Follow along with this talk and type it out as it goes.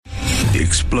The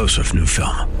explosive new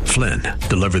film, Flynn,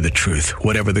 deliver the truth,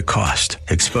 whatever the cost,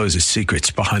 exposes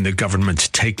secrets behind the government's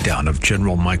takedown of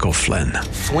General Michael Flynn.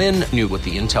 Flynn knew what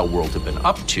the intel world had been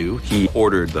up to. He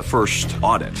ordered the first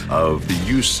audit of the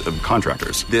use of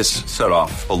contractors. This set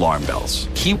off alarm bells.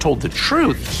 He told the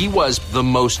truth. He was the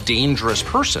most dangerous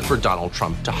person for Donald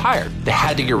Trump to hire. They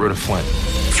had to get rid of Flynn.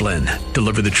 Flynn,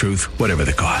 deliver the truth, whatever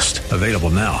the cost. Available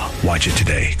now. Watch it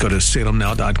today. Go to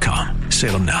salemnow.com.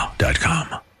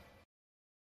 salemnow.com.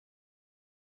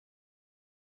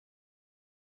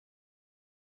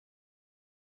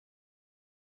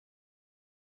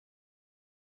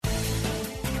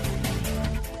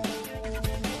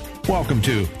 Welcome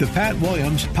to the Pat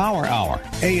Williams Power Hour,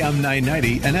 AM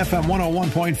 990 and FM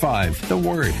 101.5, The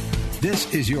Word.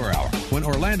 This is your hour when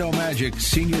Orlando Magic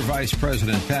Senior Vice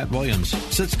President Pat Williams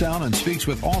sits down and speaks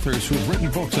with authors who have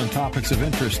written books on topics of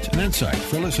interest and insight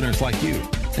for listeners like you.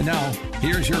 And now,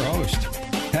 here's your host,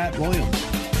 Pat Williams.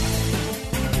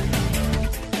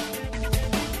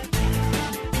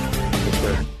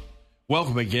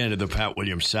 Welcome again to the Pat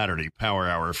Williams Saturday Power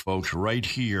Hour, folks, right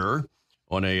here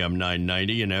on AM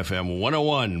 990 and FM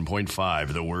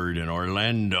 101.5, The Word in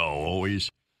Orlando. Always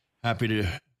happy to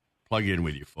plug in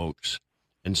with you, folks.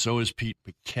 And so is Pete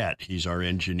Paquette. He's our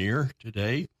engineer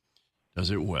today.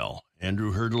 Does it well.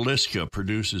 Andrew Herdaliska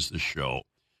produces the show.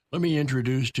 Let me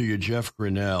introduce to you Jeff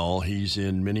Grinnell. He's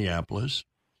in Minneapolis.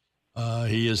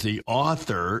 He is the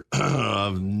author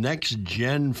of Next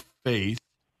Gen Faith,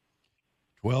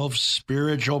 12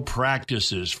 Spiritual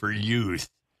Practices for Youth.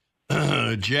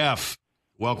 Jeff,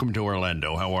 welcome to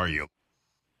Orlando. How are you?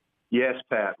 Yes,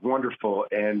 Pat. Wonderful.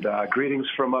 And greetings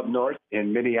from up north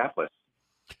in Minneapolis.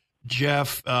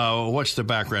 Jeff, what's the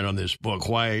background on this book?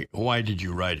 Why did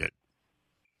you write it?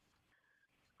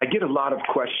 I get a lot of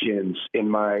questions in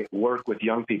my work with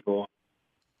young people,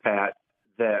 Pat,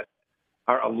 that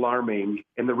are alarming,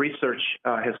 and the research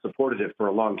has supported it for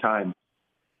a long time.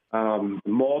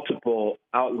 Multiple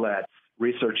outlets,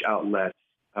 research outlets,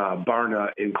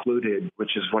 Barna included,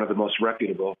 which is one of the most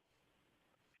reputable,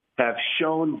 have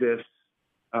shown this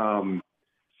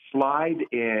slide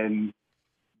in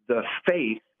the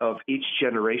faith of each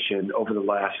generation over the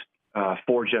last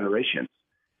 4 generations.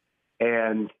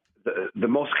 And the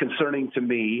most concerning to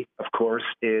me, of course,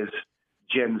 is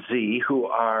Gen Z, who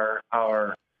are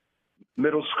our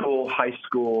middle school, high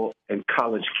school, and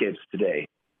college kids today.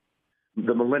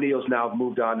 The millennials now have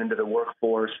moved on into the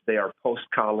workforce. They are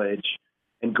post-college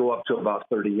and go up to about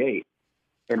 38.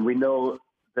 And we know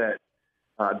that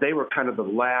they were kind of the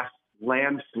last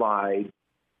landslide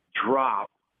drop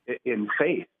in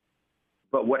faith.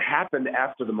 But what happened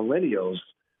after the millennials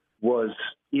was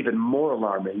even more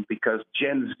alarming, because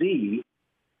Gen Z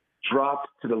dropped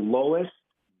to the lowest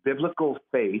biblical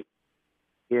faith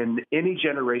in any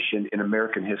generation in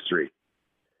American history.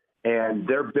 And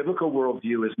their biblical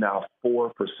worldview is now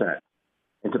 4%.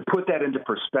 And to put that into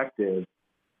perspective,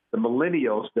 the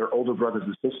millennials, their older brothers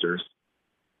and sisters,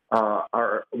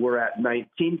 were at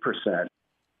 19%,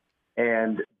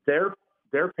 and their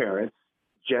parents,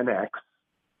 Gen X,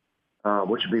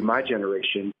 which would be my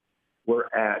generation,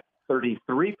 were at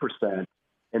 33%,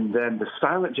 and then the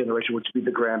silent generation, which would be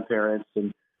the grandparents,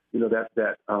 and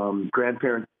that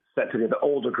grandparents set today, the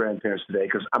older grandparents today,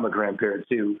 because I'm a grandparent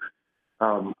too.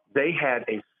 They had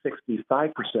a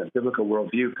 65% biblical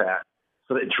worldview, Pat.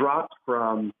 So it dropped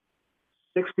from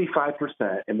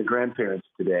 65% in the grandparents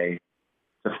today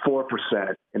to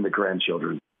 4% in the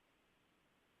grandchildren.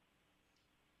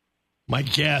 My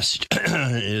guest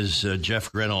is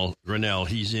Jeff Grinnell.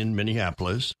 He's in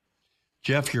Minneapolis.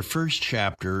 Jeff, your first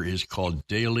chapter is called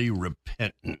Daily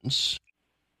Repentance.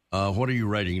 What are you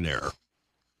writing there?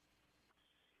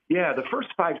 Yeah, the first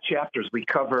 5 chapters we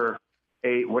cover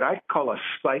what I call a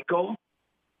cycle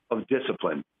of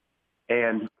discipline.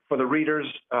 And for the readers,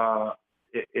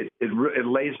 it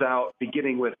lays out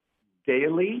beginning with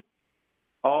daily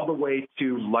all the way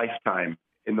to lifetime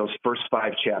in those first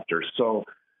 5 chapters. So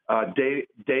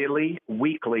daily,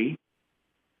 weekly,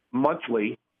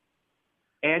 monthly,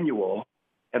 annual,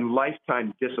 and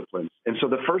lifetime disciplines. And so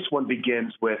the first one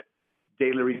begins with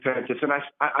daily repentance. And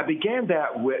I began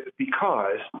that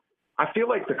because I feel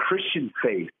like the Christian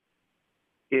faith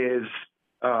is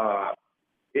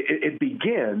it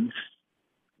begins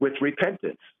with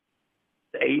repentance,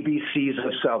 the ABCs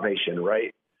of salvation,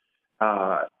 right?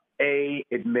 A,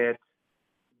 admit;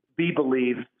 B,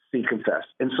 believe; C, confess.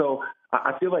 And so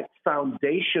I feel like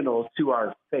foundational to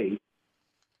our faith,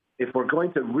 if we're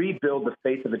going to rebuild the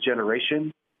faith of a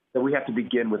generation, then we have to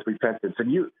begin with repentance.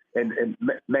 And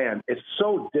man, it's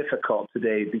so difficult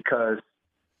today, because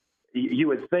you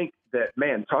would think that,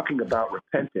 man, talking about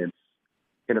repentance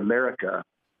in America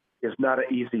is not an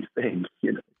easy thing.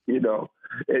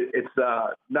 It's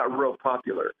not real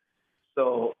popular.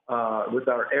 So with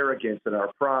our arrogance and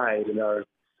our pride and our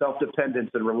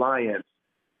self-dependence and reliance,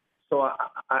 so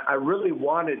I really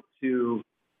wanted to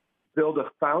build a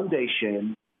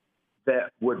foundation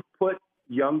that would put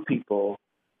young people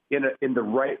in the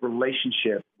right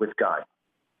relationship with God.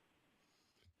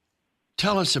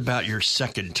 Tell us about your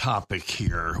second topic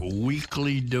here,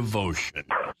 weekly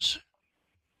devotions.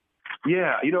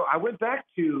 Yeah, I went back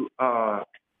to a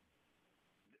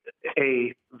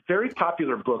very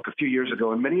popular book a few years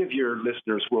ago, and many of your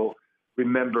listeners will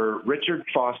remember Richard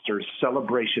Foster's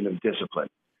Celebration of Discipline.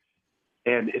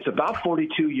 And it's about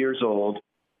 42 years old.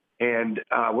 And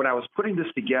when I was putting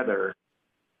this together,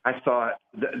 I thought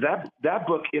that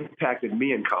book impacted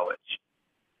me in college.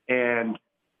 And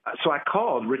so I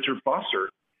called Richard Foster.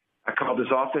 I called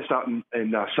his office out in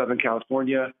Southern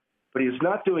California, but he's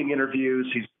not doing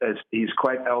interviews. He's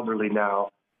quite elderly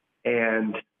now,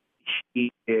 and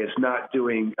he is not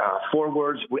doing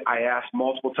forewords. I asked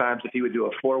multiple times if he would do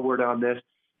a foreword on this,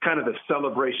 kind of the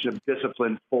celebration of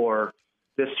discipline for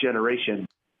this generation.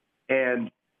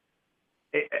 And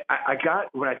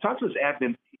when I talked to his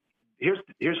admin,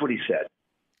 here's what he said.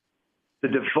 The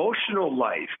devotional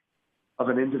life of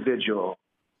an individual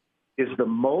is the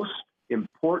most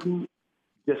important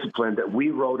discipline that we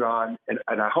wrote on,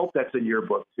 and I hope that's in your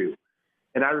book too.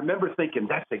 And I remember thinking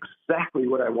that's exactly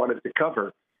what I wanted to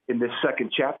cover in this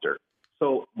second chapter.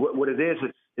 So what it is,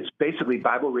 it's basically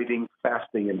Bible reading,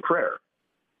 fasting, and prayer.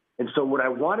 And so what I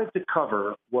wanted to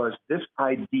cover was this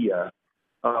idea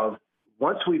of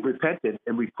once we've repented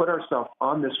and we put ourselves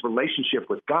on this relationship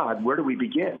with God, where do we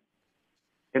begin?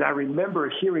 And I remember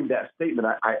hearing that statement.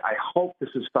 I hope this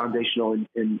is foundational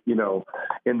in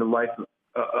the life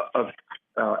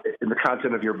in the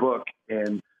content of your book.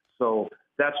 And so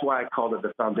that's why I called it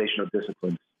the foundation of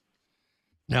disciplines.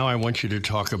 Now I want you to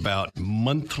talk about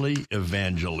monthly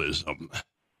evangelism.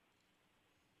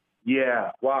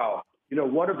 Yeah, wow.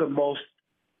 One of the most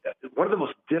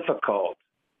difficult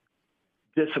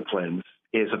disciplines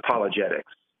is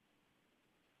apologetics.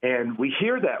 And we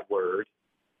hear that word,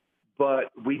 but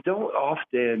we don't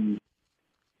often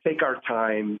take our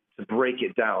time to break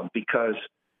it down because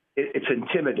it's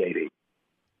intimidating,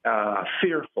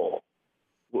 fearful.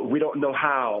 We don't know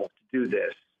how to do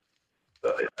this.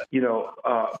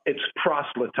 It's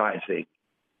proselytizing.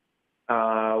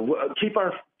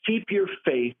 Keep your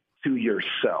faith to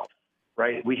yourself,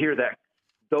 right? We hear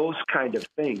those kind of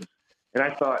things. And I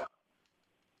thought,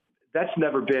 that's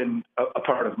never been a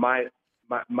part of my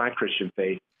Christian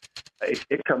faith.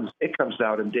 It comes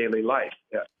out in daily life.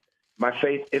 My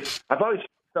faith, I've always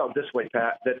felt this way,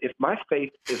 Pat, that if my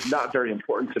faith is not very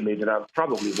important to me, then I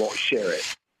probably won't share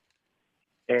it.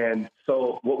 And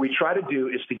so what we try to do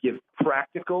is to give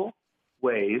practical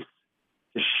ways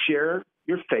to share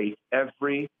your faith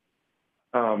every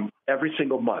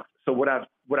single month. So what I've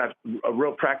a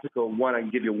real practical one, I can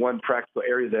give you one practical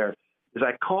area there, is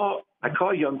I call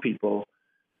young people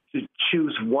to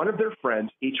choose one of their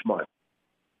friends each month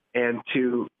and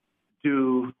to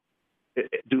do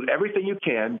everything you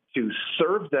can to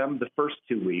serve them the first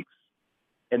 2 weeks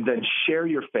and then share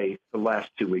your faith the last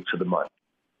 2 weeks of the month.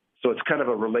 So it's kind of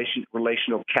a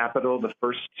relational capital the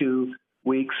first 2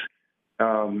 weeks.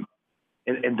 And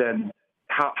then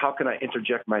how can I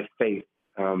interject my faith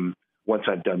once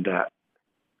I've done that?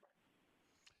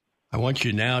 I want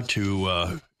you now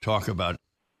to talk about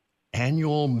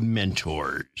annual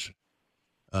mentors.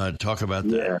 Talk about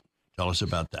that. Yeah. Tell us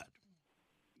about that.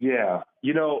 Yeah.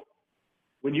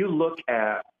 When you look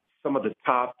at some of the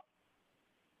top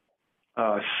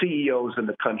CEOs in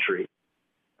the country,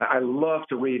 I love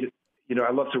to read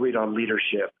on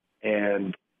leadership.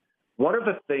 And one of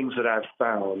the things that I've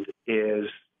found is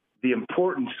the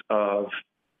importance of,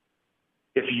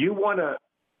 if you want to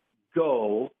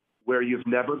go where you've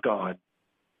never gone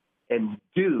and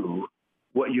do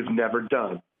what you've never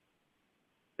done,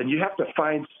 then you have to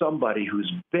find somebody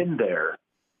who's been there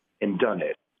and done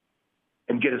it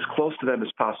and get as close to them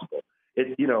as possible.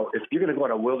 If you're going to go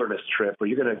on a wilderness trip, or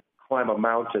you're going to climb a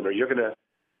mountain, or you're going to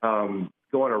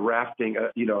go on a rafting,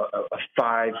 a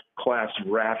 5-class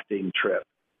rafting trip,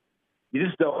 you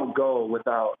just don't go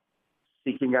without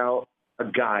seeking out a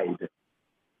guide.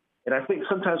 And I think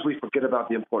sometimes we forget about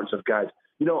the importance of guides.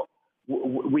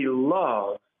 We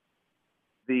love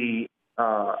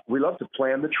to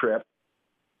plan the trip.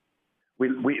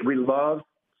 We love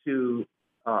to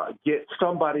get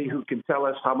somebody who can tell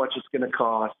us how much it's going to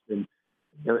cost, and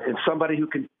somebody who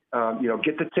can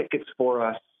get the tickets for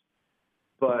us.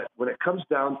 But when it comes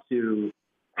down to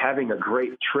having a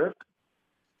great trip,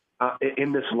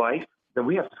 in this life, then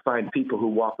we have to find people who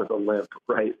walk with a limp,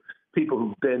 right? People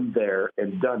who've been there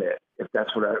and done it, if that's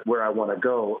where I want to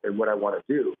go and what I want to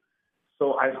do.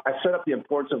 So I set up the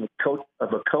importance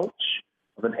of a coach,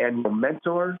 of an annual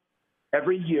mentor,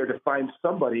 every year to find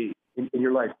somebody in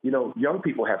your life. You know, young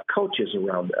people have coaches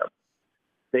around them.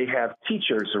 They have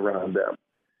teachers around them.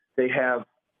 They have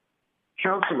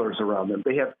counselors around them.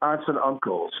 They have aunts and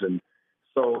uncles. And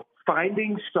so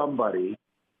finding somebody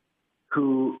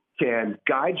who can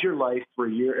guide your life for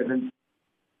a year and then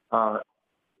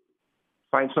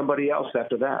find somebody else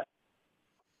after that.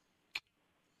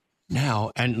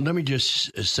 Now, and let me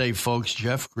just say, folks,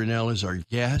 Jeff Grinnell is our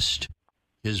guest.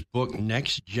 His book,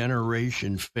 Next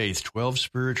Generation Faith, 12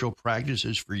 Spiritual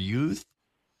Practices for Youth.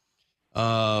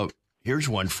 Here's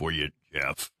one for you,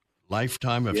 Jeff.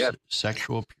 Lifetime of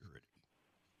Sexual Purity.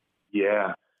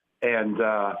 Yeah. And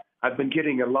I've been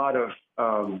getting a lot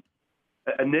of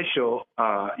initial,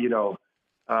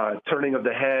 turning of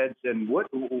the heads and what?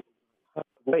 You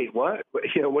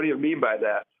know, what do you mean by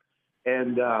that?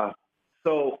 And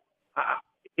so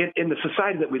in the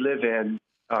society that we live in,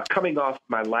 coming off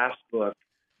my last book,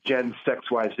 Gen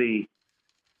XYZ,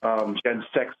 Gen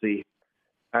Sexy,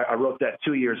 I wrote that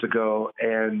 2 years ago,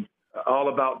 and all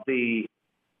about the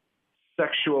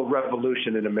sexual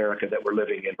revolution in America that we're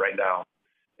living in right now.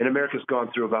 And America's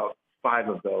gone through about 5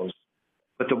 of those.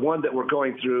 But the one that we're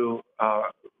going through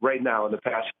right now in the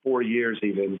past 4 years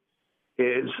even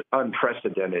is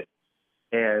unprecedented.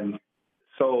 And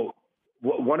so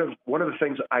one of the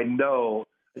things I know,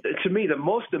 to me, the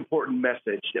most important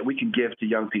message that we can give to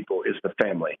young people is the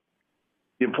family,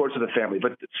 the importance of the family.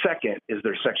 But the second is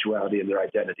their sexuality and their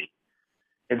identity.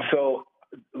 And so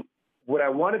what I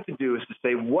wanted to do is to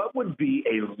say, what would be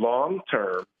a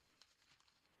long-term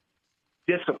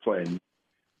discipline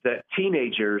that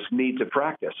teenagers need to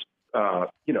practice?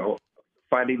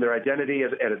 Finding their identity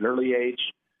at an early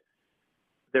age,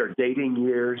 their dating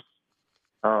years,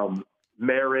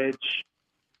 marriage.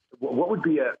 What would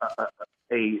be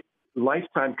a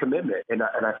lifetime commitment? And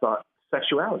I thought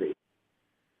sexuality.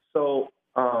 So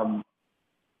from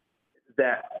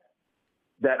that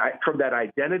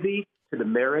identity to the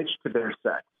marriage to their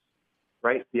sex,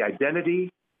 right? The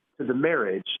identity to the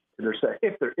marriage to their sex.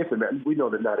 If they're married, we know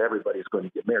that not everybody is going to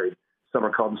get married. Some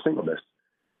are called singleness.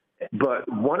 But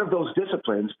one of those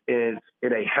disciplines is,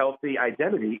 in a healthy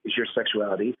identity, is your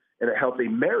sexuality, and a healthy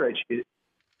marriage is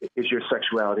your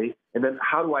sexuality. And then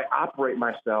how do I operate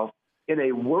myself in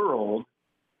a world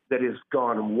that has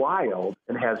gone wild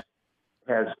and has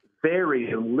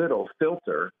very little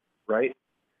filter, right?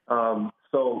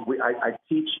 So I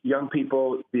teach young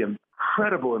people the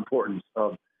incredible importance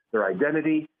of their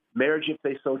identity, marriage if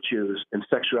they so choose, and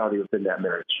sexuality within that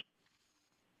marriage.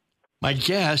 My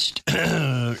guest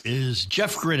is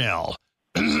Jeff Grinnell.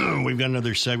 We've got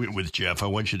another segment with Jeff. I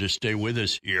want you to stay with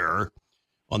us here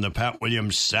on the Pat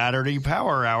Williams Saturday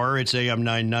Power Hour. It's AM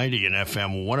 990 and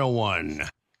FM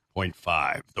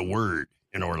 101.5, The Word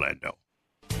in Orlando.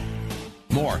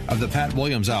 More of the Pat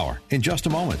Williams Hour in just a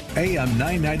moment. AM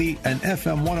 990 and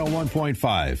FM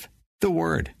 101.5, The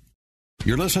Word.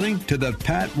 You're listening to the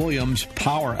Pat Williams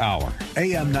Power Hour,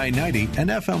 AM 990 and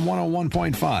FM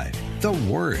 101.5, The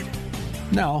Word.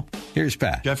 Now, here's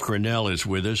Pat. Jeff Grinnell is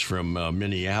with us from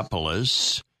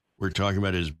Minneapolis. We're talking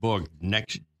about his book,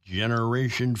 Next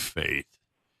Generation Faith.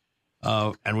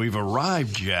 And we've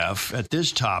arrived, Jeff, at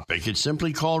this topic. It's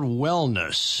simply called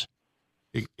wellness.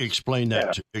 Explain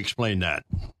that. Yeah. Explain that.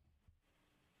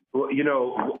 Well,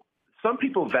 some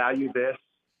people value this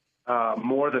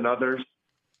more than others.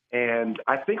 And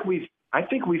I think we've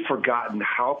forgotten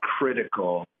how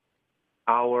critical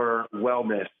our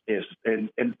wellness is. And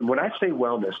when I say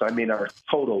wellness, I mean our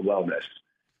total wellness.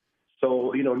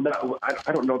 So,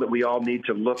 I don't know that we all need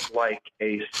to look like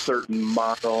a certain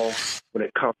model when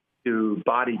it comes to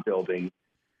bodybuilding,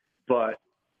 but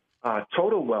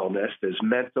total wellness is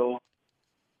mental,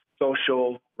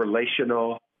 social,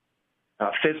 relational,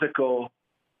 physical,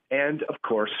 and of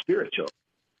course, spiritual.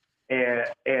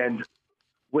 And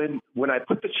when I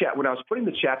was putting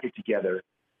the chapter together,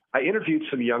 I interviewed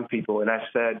some young people and I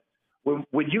said,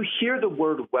 when you hear the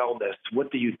word wellness, what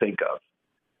do you think of?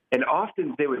 And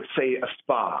often they would say a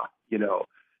spa,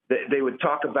 they would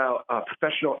talk about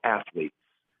professional athletes.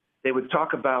 They would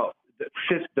talk about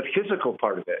the physical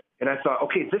part of it. And I thought,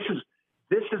 okay, this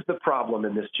is the problem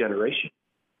in this generation,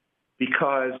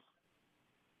 because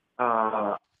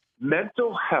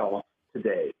mental health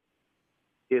today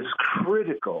is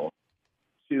critical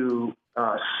to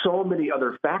so many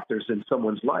other factors in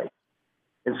someone's life.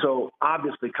 And so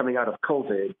obviously coming out of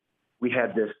COVID, we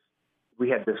had this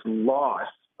loss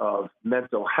of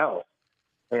mental health.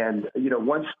 And,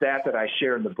 one stat that I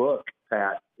share in the book,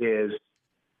 Pat, is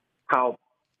how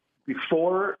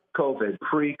before COVID,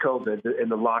 pre-COVID, in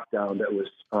the lockdown that was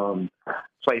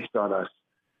placed on us,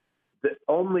 that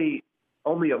only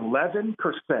 11%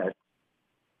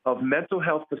 of mental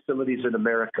health facilities in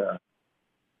America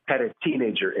had a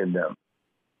teenager in them.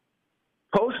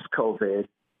 Post-COVID,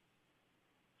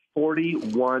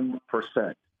 41%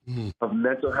 of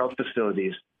mental health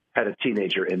facilities had a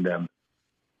teenager in them.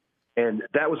 And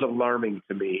that was alarming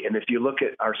to me. And if you look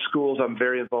at our schools, I'm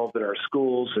very involved in our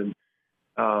schools, and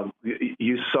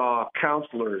you saw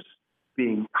counselors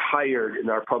being hired in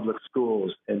our public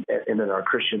schools and in our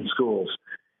Christian schools.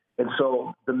 And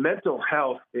so the mental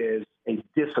health is a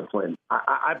discipline.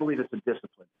 I believe it's a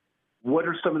discipline. What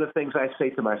are some of the things I say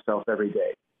to myself every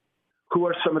day? Who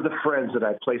are some of the friends that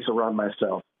I place around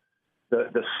myself?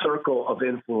 The circle of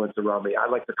influence around me. I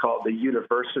like to call it the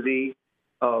university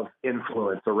of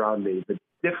influence around me, the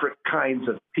different kinds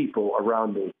of people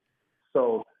around me.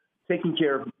 So taking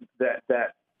care of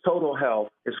that total health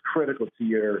is critical to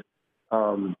your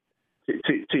to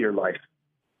your life.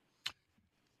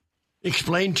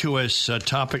 Explain to us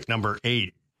topic number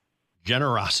 8,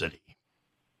 generosity.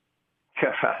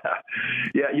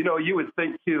 Yeah, you would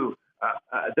think too.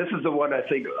 This is the one I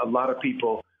think a lot of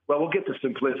people. Well, we'll get to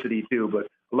simplicity too, but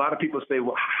a lot of people say,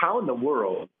 "Well, how in the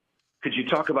world could you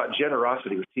talk about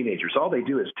generosity with teenagers? All they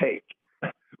do is take,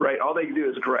 right? All they do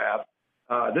is grab.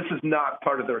 This is not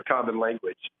part of their common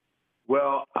language."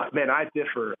 Well, man, I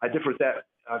differ with that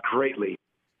greatly.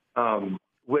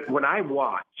 When I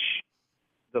watch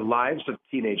the lives of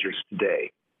teenagers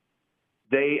today,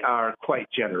 they are quite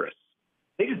generous.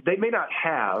 They may not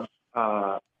have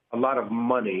a lot of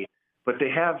money, but they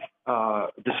have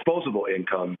disposable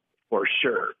income for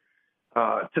sure,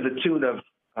 to the tune of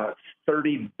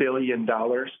 $30 billion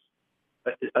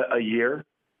a year.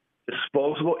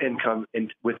 Disposable income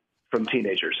from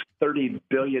teenagers, $30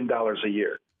 billion a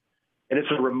year. And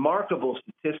it's a remarkable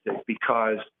statistic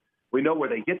because we know where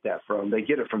they get that from. They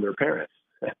get it from their parents.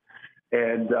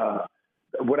 And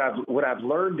what I've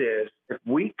learned is if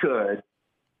we could,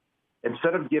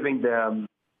 instead of giving them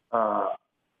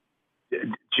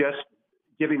just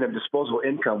giving them disposable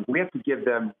income, we have to give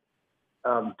them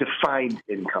defined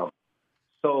income.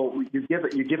 So you give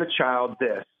a child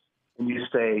this, and you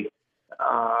say,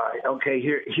 okay,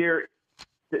 here.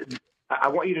 I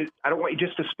don't want you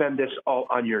just to spend this all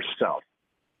on yourself,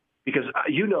 because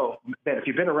man, if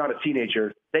you've been around a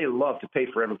teenager, they love to pay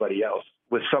for everybody else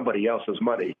with somebody else's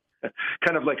money,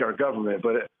 kind of like our government.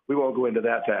 But we won't go into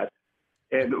that, Pat.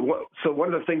 And so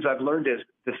one of the things I've learned is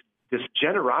this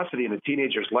generosity in a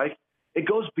teenager's life. It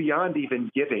goes beyond even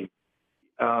giving.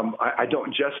 I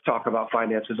don't just talk about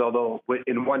finances, although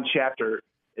in one chapter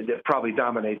that probably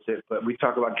dominates it. But we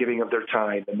talk about giving of their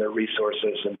time and their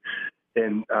resources.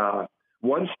 And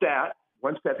one stat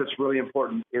that's really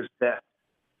important is that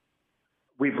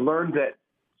we've learned that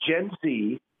Gen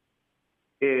Z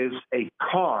is a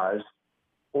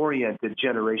cause-oriented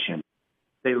generation.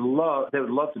 They would love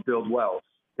to build wells.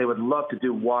 They would love to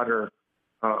do water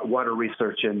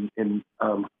research in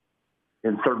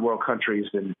third world countries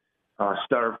and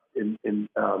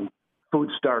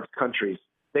food-starved countries.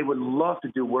 They would love to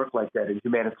do work like that in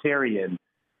humanitarian.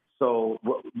 So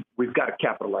we've got to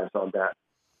capitalize on that.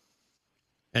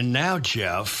 And now,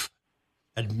 Jeff,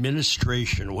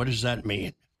 administration, what does that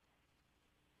mean?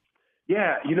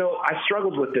 Yeah, I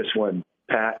struggled with this one,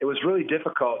 Pat. It was really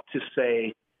difficult to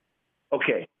say,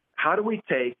 okay, how do we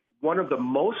take one of the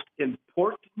most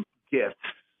important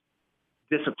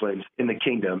disciplines in the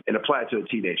kingdom, and apply it to a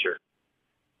teenager?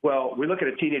 Well, we look at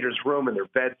a teenager's room and their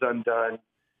bed's undone.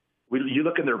 You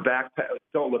look in their backpack.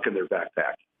 Don't look in their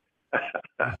backpack.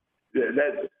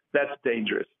 That's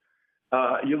dangerous.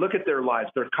 You look at their lives,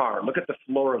 their car. Look at the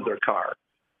floor of their car.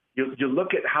 You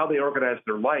look at how they organize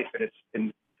their life,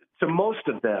 and to most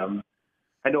of them,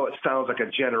 I know it sounds like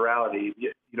a generality.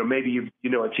 Maybe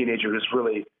a teenager who's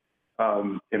really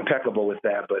impeccable with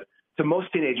that, but to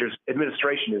most teenagers,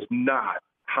 administration is not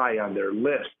high on their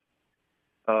list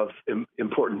of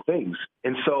important things.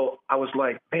 And so I was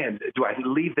like, man, do I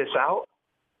leave this out?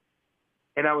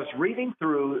 And I was reading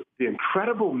through the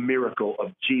incredible miracle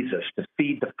of Jesus to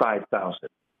feed the 5,000.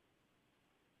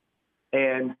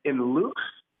 And in Luke's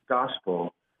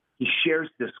gospel, he shares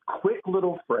this quick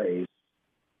little phrase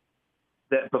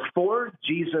that before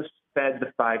Jesus fed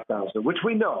the 5,000, which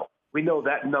we know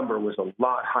that number was a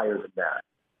lot higher than that.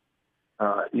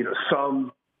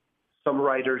 Some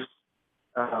writers,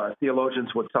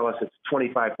 theologians would tell us it's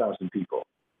 25,000 people.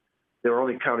 They were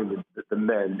only counting the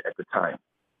men at the time.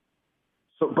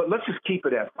 So, but let's just keep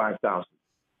it at 5,000.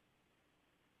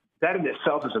 that in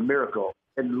itself is a miracle.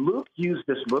 And Luke used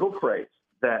this little phrase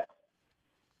that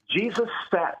Jesus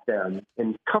sat them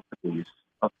in companies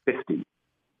of 50.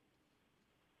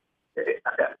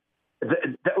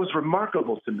 That was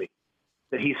remarkable to me,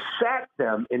 that he sat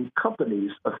them in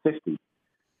companies of 50.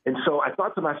 And so I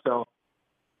thought to myself,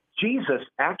 Jesus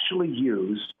actually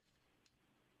used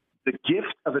the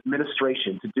gift of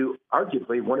administration to do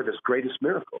arguably one of his greatest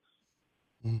miracles.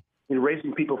 Mm. In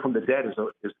raising people from the dead is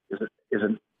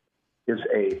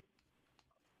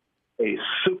a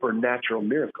supernatural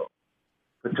miracle.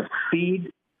 But to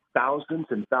feed thousands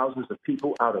and thousands of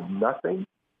people out of nothing,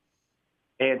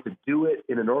 and to do it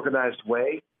in an organized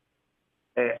way,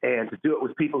 and to do it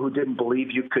with people who didn't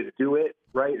believe you could do it,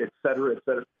 right, et cetera,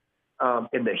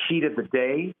 in the heat of the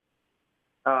day,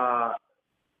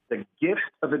 the gift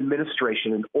of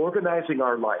administration and organizing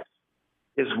our life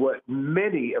is what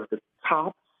many of the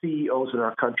top CEOs in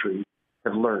our country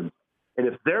have learned. And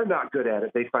if they're not good at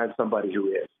it, they find somebody who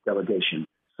is. Delegation.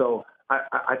 So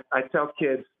I tell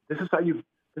kids, this is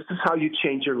how you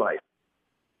change your life.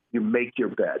 You make your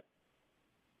bed.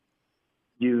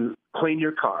 You clean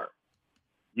your car.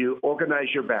 You organize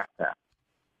your backpack.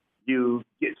 You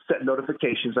set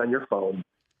notifications on your phone,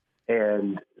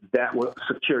 and that will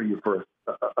secure you for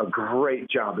a great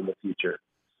job in the future.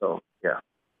 So, yeah.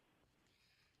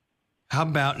 How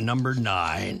about number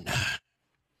 9?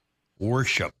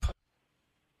 Worship.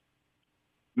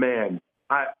 Man,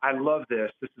 I love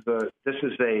this. This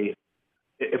is a.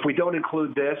 If we don't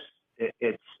include this,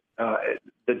 it's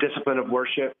the discipline of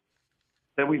worship.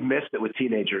 Then we've missed it with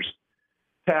teenagers.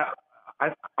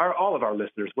 All of our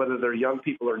listeners, whether they're young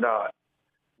people or not,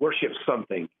 worship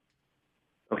something.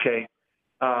 Okay,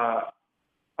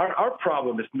 our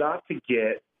problem is not to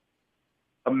get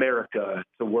America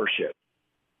to worship.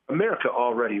 America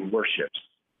already worships.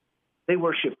 They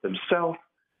worship themselves.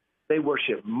 They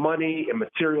worship money and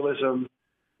materialism.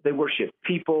 They worship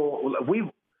people.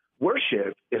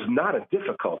 Worship is not a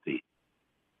difficulty,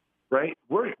 right?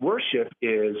 Worship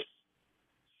is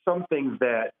something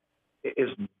that is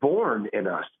born in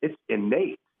us. It's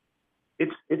innate.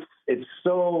 It's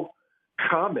so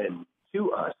common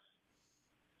to us.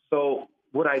 So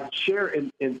what I share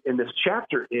in this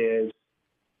chapter is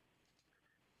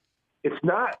it's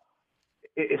not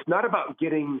about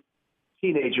getting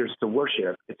teenagers to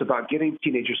worship. It's about getting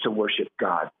teenagers to worship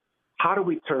God. How do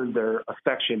we turn their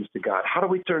affections to God? How do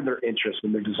we turn their interests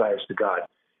and their desires to God?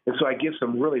 And so I give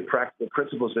some really practical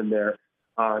principles in there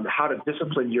on how to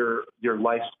discipline your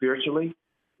life spiritually,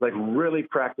 like really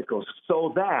practical,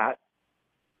 so that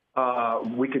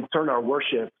we can turn our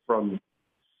worship from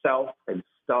self and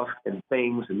stuff and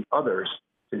things and others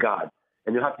to God.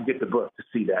 And you'll have to get the book to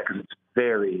see that, because it's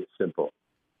very simple.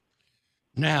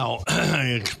 Now,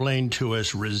 explain to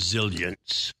us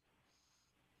resilience.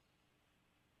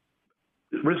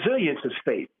 Resilience is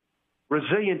faith.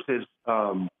 Resilience is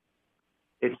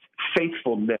it's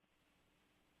faithfulness.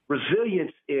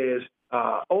 Resilience is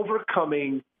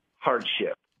overcoming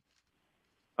hardship.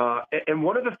 And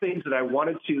one of the things that I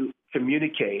wanted to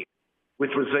communicate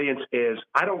with resilience is,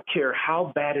 I don't care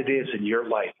how bad it is in your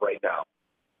life right now,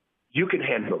 you can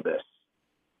handle this.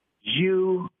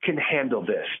 You can handle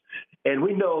this. And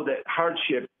we know that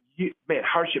hardship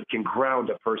can ground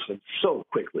a person so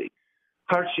quickly.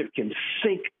 Hardship can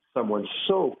sink someone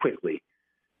so quickly.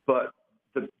 But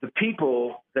the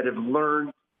people that have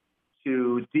learned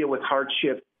to deal with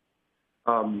hardship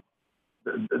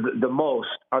the most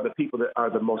are the people that are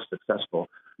the most successful.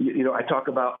 You know, I talk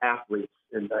about athletes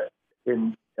in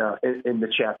the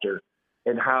chapter,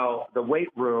 and how the weight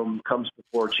room comes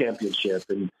before championship,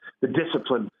 and the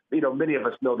discipline. You know, many of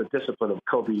us know the discipline of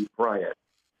Kobe Bryant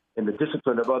and the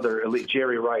discipline of other elite,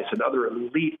 Jerry Rice, and other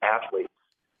elite athletes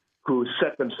who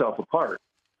set themselves apart.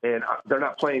 And they're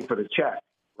not playing for the check,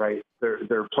 right?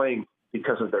 They're playing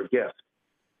because of their gift,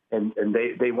 and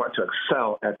they want to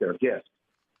excel at their gift.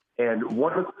 And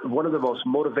one of the most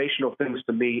motivational things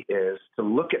to me is to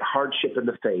look at hardship in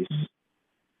the face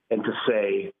and to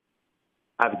say,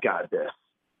 I've got this.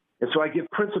 And so I give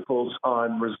principles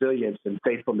on resilience and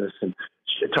faithfulness, and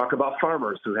talk about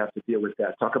farmers who have to deal with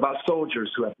that, talk about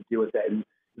soldiers who have to deal with that, and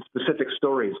specific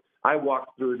stories. I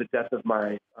walked through the death of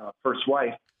my first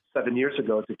wife 7 years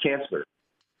ago to cancer,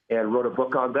 and wrote a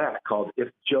book on that called If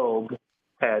Job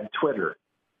Had Twitter.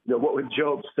 You know, what would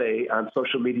Job say on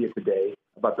social media today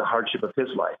about the hardship of his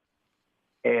life?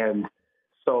 And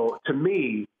so to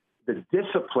me, the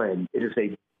discipline, it is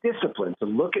a discipline to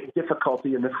look at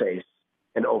difficulty in the face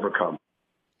and overcome.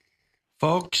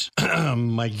 Folks,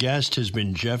 my guest has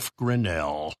been Jeff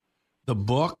Grinnell. The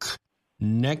book,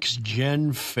 Next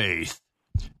Gen Faith,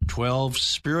 12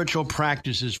 spiritual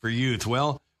practices for youth.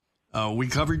 Well, we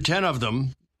covered 10 of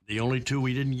them. The only two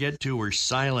we didn't get to were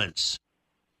silence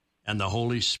and the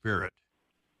Holy Spirit.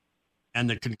 And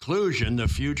the conclusion, the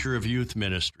future of youth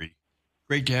ministry.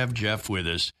 Great to have Jeff with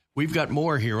us. We've got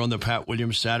more here on the Pat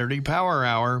Williams Saturday Power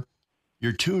Hour.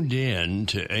 You're tuned in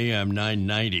to AM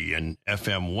 990 and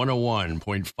FM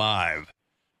 101.5.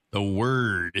 The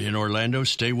Word in Orlando.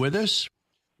 Stay with us.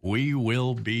 We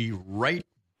will be right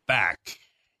back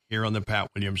here on the Pat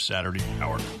Williams Saturday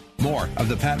Hour. More of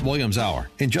the Pat Williams Hour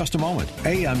in just a moment.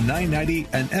 AM 990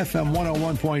 and FM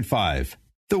 101.5.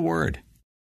 The Word.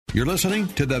 You're listening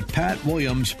to the Pat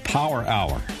Williams Power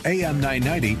Hour. AM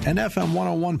 990 and FM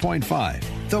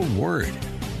 101.5. The Word.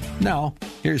 Now,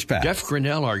 here's Pat. Jeff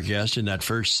Grinnell, our guest in that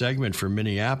first segment from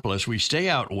Minneapolis. We stay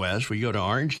out west. We go to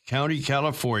Orange County,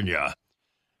 California.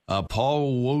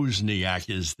 Paul Wozniak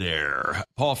is there.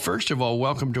 Paul, first of all,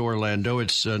 welcome to Orlando.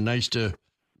 It's nice to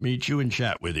meet you and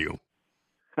chat with you.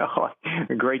 Oh,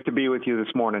 great to be with you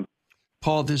this morning.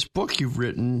 Paul, this book you've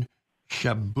written,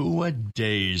 Shabuah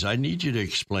Days. I need you to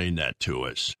explain that to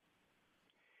us.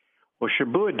 Well,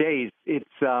 Shabuah Days,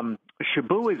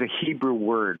 Shabuah is a Hebrew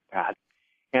word, Pat.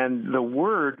 And the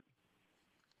word,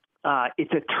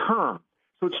 it's a term.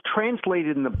 So it's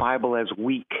translated in the Bible as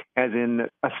week, as in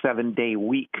a 7-day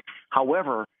week.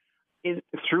 However,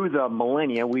 through the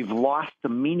millennia, we've lost the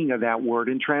meaning of that word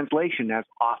in translation, as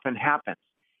often happens.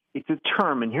 It's a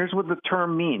term, and here's what the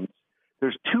term means.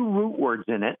 There's two root words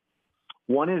in it.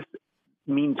 One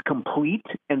means complete,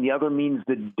 and the other means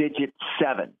the digit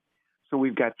 7. So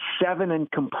we've got 7 and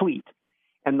complete.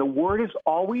 And the word is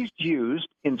always used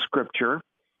in Scripture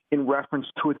in reference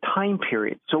to a time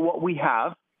period. So what we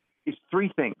have is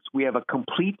three things. We have a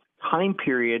complete time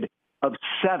period of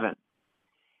 7.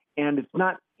 And it's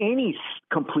not any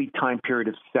complete time period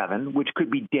of 7, which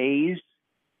could be days,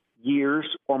 years,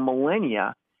 or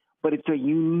millennia, but it's a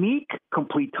unique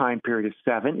complete time period of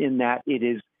 7 in that it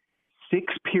is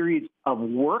 6 periods of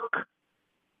work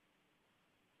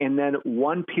and then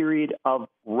 1 period of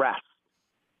rest.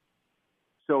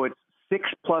 So it's 6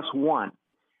 plus 1.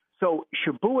 So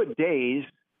Shabuah Days,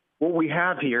 what we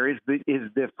have here is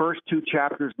the first 2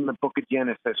 chapters in the book of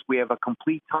Genesis. We have a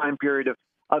complete time period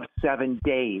of 7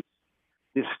 days.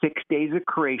 There's 6 days of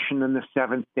creation and the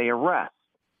 7th day of rest.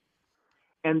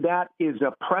 And that is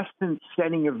a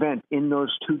precedent-setting event in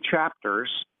those 2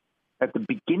 chapters at the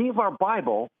beginning of our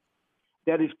Bible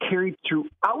that is carried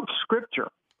throughout Scripture.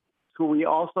 So we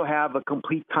also have a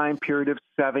complete time period of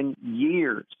 7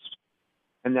 years.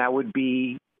 And that would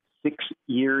be 6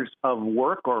 years of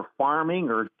work or farming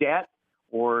or debt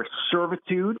or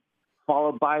servitude,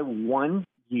 followed by 1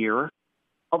 year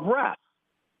of rest,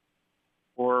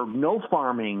 or no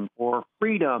farming, or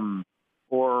freedom,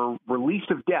 or release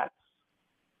of debts.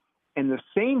 And the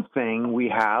same thing we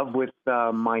have with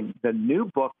the new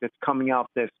book that's coming out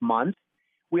this month.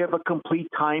 We have a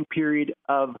complete time period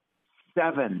of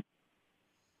 7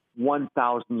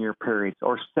 1,000-year periods,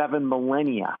 or 7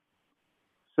 millennia.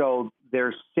 So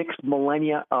there's 6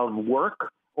 millennia of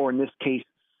work, or in this case,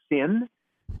 sin,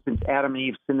 since Adam and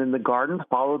Eve sinned in the garden,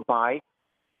 followed by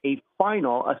a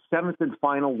 7th and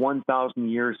final 1,000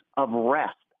 years of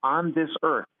rest on this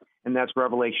earth, and that's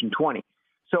Revelation 20.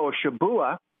 So a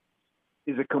Shabuah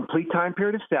is a complete time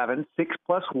period of 7, 6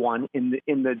 plus 1. In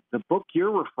the book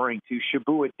you're referring to,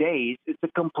 Shabuah Days, it's a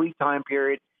complete time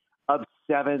period of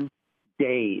 7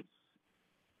 days.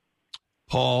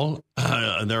 Paul,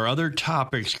 there are other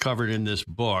topics covered in this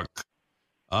book.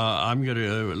 I'm going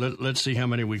to, let's see how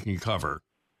many we can cover.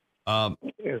 As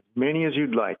many as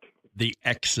you'd like. The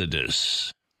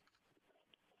Exodus.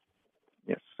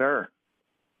 Yes, sir.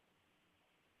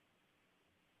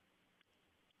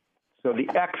 So the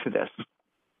Exodus.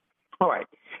 All right.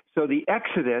 So the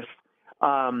Exodus,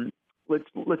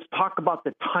 let's talk about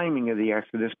the timing of the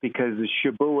Exodus, because the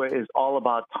Shabuah is all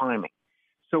about timing.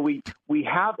 So we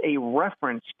have a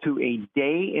reference to a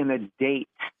day and a date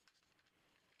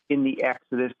in the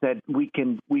Exodus that we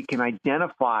can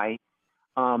identify,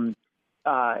 and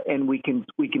we can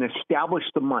establish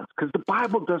the months, because the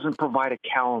Bible doesn't provide a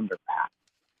calendar, Pat.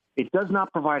 It does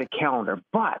not provide a calendar,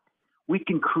 but we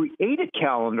can create a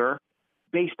calendar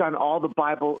based on all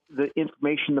the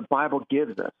information the Bible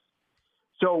gives us.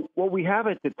 So what we have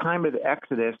at the time of the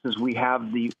Exodus is we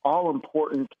have the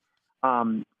all-important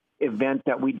event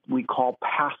that we call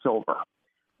Passover,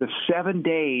 the 7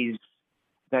 days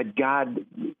that God,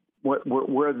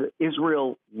 where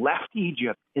Israel left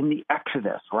Egypt in the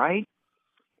Exodus, right?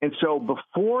 And so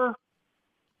before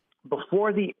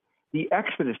the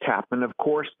Exodus happened, of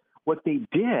course, what they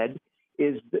did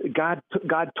is God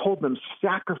told them,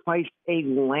 sacrifice a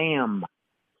lamb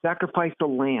sacrificed a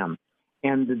lamb,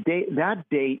 and that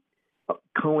date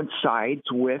coincides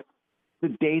with the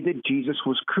day that Jesus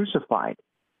was crucified.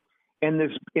 And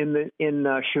this in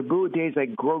Shabuah days, I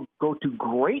go to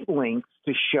great lengths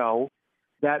to show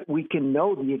that we can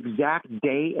know the exact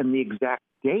day and the exact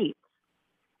date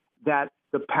that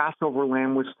the Passover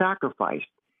lamb was sacrificed.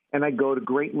 And I go to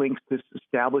great lengths to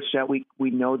establish that we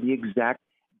know the exact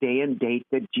day and date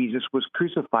that Jesus was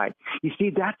crucified. You see,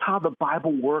 that's how the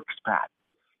Bible works, Pat.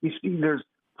 You see, there's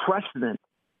precedent,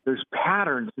 there's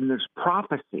patterns, and there's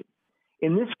prophecy.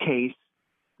 In this case,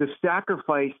 the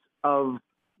sacrifice of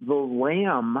the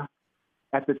lamb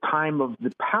at the time of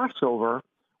the Passover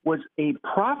was a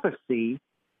prophecy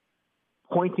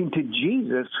pointing to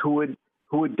Jesus who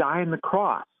would die on the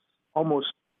cross almost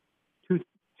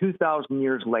 2,000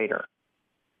 years later.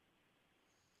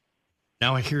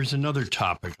 Now, here's another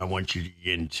topic I want you to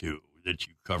get into that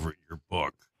you cover in your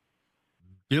book.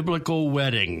 Biblical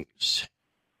weddings.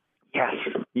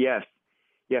 Yes.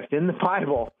 In the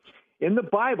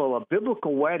Bible, a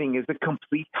biblical wedding is a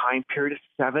complete time period of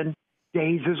 7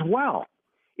 days as well.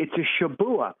 It's a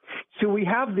Shabuah. So we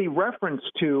have the reference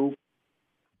to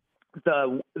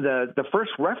the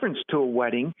first reference to a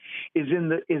wedding is in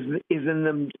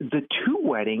the two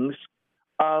weddings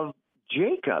of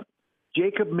Jacob.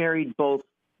 Jacob married both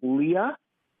Leah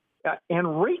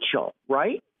and Rachel,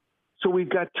 right? So we've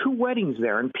got two weddings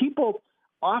there, and people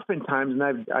oftentimes,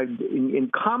 and in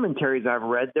commentaries I've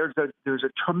read, there's a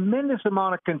tremendous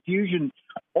amount of confusion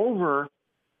over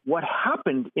what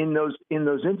happened in those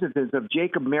instances of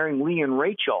Jacob marrying Leah and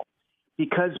Rachel,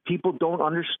 because people don't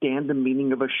understand the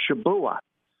meaning of a Shabuah.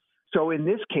 So in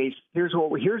this case, here's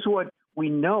what we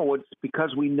know. It's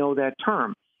because we know that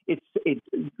term. It's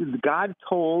God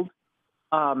told,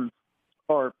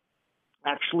 or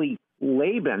actually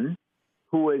Laban,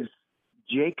 who was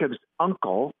Jacob's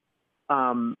uncle,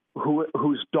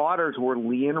 whose daughters were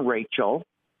Leah and Rachel.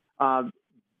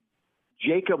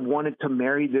 Jacob wanted to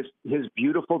marry his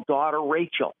beautiful daughter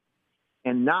Rachel,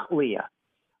 and not Leah,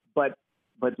 but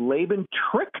Laban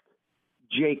tricked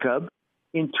Jacob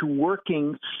into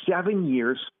working 7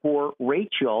 years for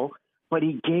Rachel, but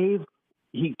he gave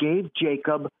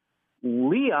Jacob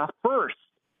Leah first.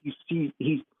 You see,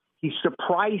 he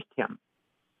surprised him,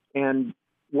 and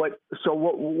what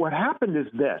happened is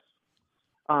this: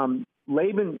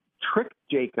 Laban tricked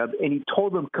Jacob, and he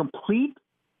told him, complete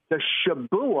the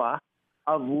Shabuah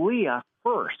of Leah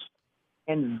first,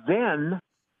 and then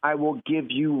I will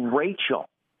give you Rachel.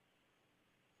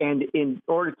 And in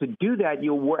order to do that,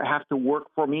 you'll have to work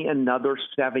for me another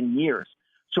 7 years.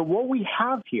 So what we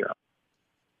have here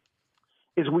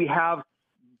is we have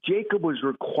Jacob was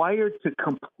required to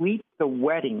complete the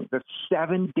wedding, the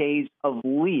 7 days of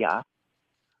Leah,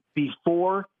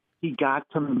 before he got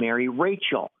to marry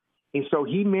Rachel. And so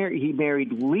he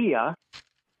married Leah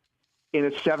in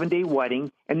a 7-day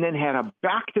wedding, and then had a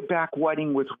back-to-back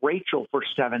wedding with Rachel for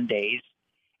 7 days.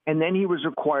 And then he was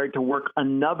required to work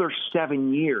another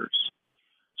 7 years.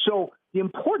 So the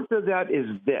importance of that is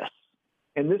this,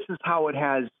 and this is how it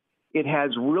has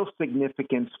real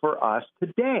significance for us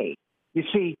today. You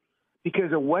see,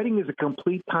 because a wedding is a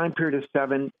complete time period of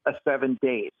 7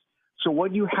 days. So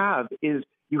what you have is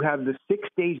you have the 6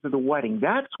 days of the wedding.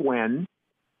 That's when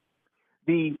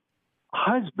the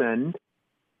husband,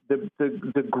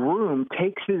 the groom,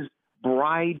 takes his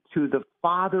bride to the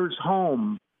father's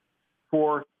home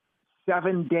for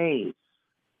 7 days.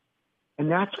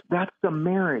 And that's the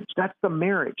marriage. That's the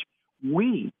marriage.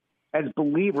 We, as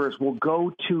believers, will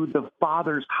go to the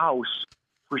Father's house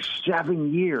for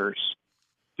 7 years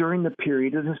during the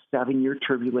period of the 7-year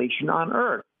tribulation on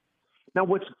earth. Now,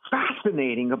 what's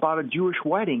fascinating about a Jewish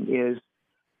wedding is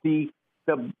the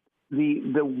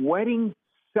wedding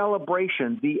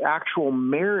celebration, the actual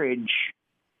marriage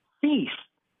feast,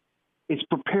 is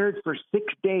prepared for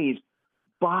 6 days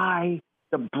by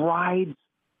the bride's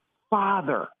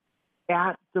father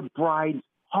at the bride's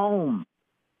home.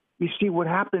 You see, what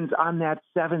happens on that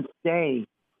 7th day,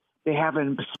 they have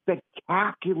a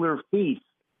spectacular feast.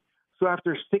 So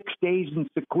after 6 days in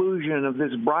seclusion of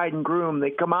this bride and groom,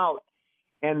 they come out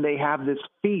and they have this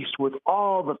feast with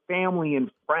all the family and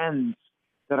friends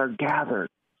that are gathered.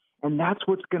 And that's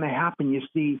what's going to happen, you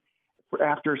see,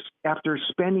 after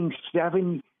spending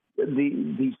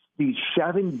these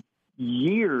 7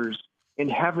 years in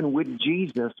heaven with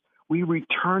Jesus, we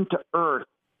return to earth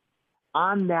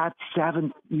on that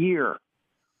 7th year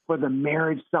for the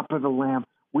marriage supper of the Lamb,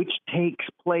 which takes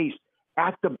place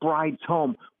at the bride's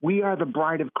home. We are the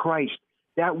bride of Christ.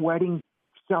 That wedding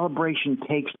celebration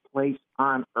takes place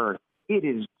on earth. It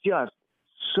is just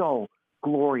so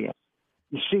glorious.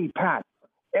 You see, Pat,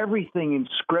 everything in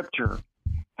Scripture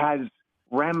has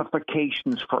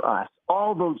ramifications for us.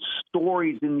 All those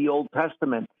stories in the Old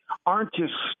Testament aren't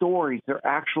just stories, they're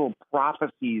actual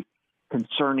prophecies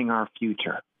concerning our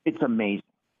future. It's amazing.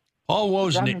 Paul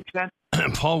Does that make sense?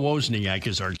 Paul Wozniak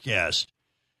is our guest.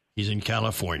 He's in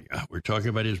California. We're talking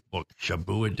about his book,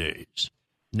 Shabua Days.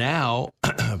 Now,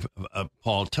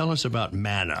 Paul, tell us about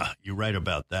manna. You write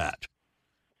about that.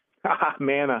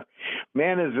 Manna.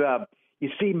 Manna's, you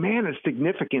see, manna is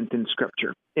significant in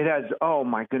Scripture. It has, oh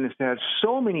my goodness, it has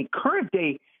so many current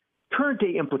day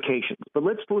implications. But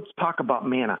let's talk about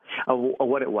manna,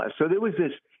 what it was. So it was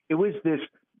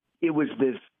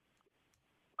this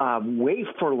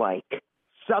wafer-like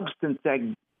substance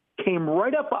that came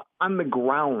right up on the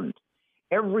ground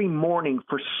every morning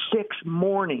for 6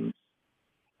 mornings.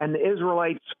 And the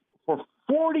Israelites, for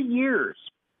 40 years,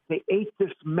 they ate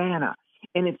this manna,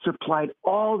 and it supplied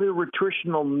all their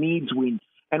nutritional needs.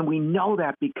 And we know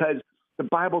that because the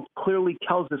Bible clearly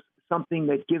tells us something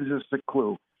that gives us a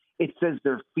clue. It says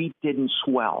their feet didn't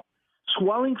swell.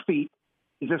 Swelling feet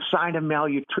is a sign of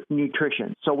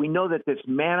malnutrition. So we know that this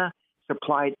manna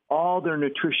supplied all their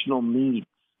nutritional needs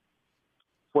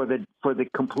for the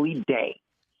complete day.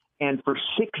 And for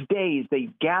 6 days they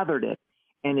gathered it,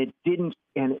 and it didn't,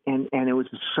 and it was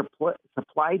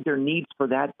supplied their needs for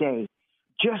that day.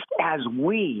 Just as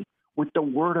we, with the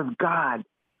Word of God,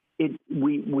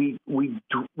 we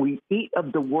eat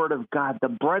of the Word of God, the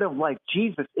bread of life.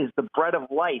 Jesus is the bread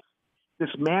of life. This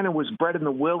manna was bread in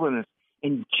the wilderness,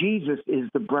 and Jesus is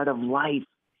the bread of life.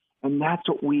 And that's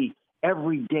what we,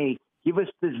 every day, give us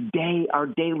this day our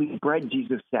daily bread,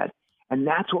 Jesus said. And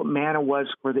that's what manna was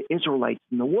for the Israelites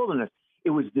in the wilderness.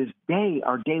 It was this day,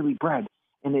 our daily bread,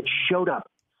 and it showed up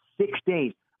 6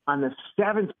 days. On the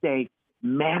seventh day,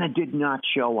 manna did not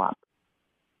show up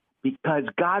because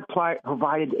God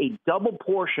provided a double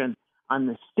portion on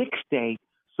the sixth day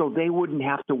so they wouldn't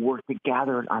have to work to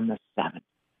gather it on the seventh.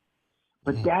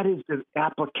 But that is the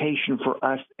application for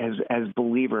us as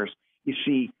believers. You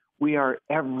see, we are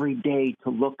every day to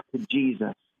look to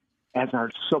Jesus as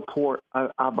our support, as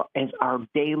our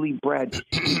daily bread.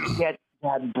 Get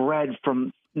that bread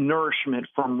from nourishment,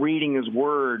 from reading His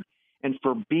Word, and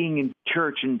for being in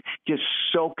church and just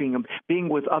soaking them, being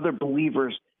with other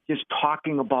believers, just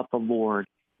talking about the Lord.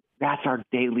 That's our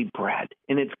daily bread,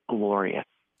 and it's glorious.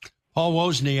 Paul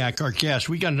Wozniak, our guest.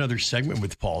 We got another segment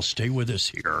with Paul. Stay with us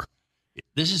here.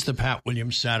 This is the Pat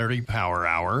Williams Saturday Power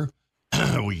Hour.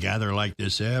 We gather like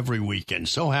this every weekend.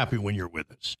 So happy when you're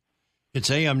with us. It's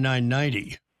AM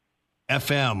 990,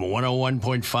 FM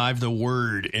 101.5, The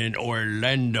Word in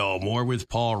Orlando. More with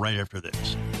Paul right after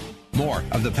this. More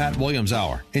of the Pat Williams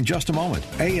Hour in just a moment.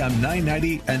 AM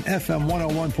 990 and FM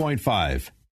 101.5,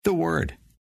 The Word.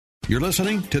 You're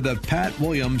listening to the Pat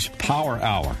Williams Power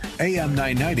Hour, AM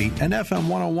 990 and FM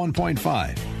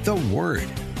 101.5, The Word.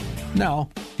 Now,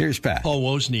 here's Pat. Paul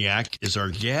Wozniak is our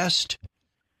guest.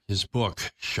 His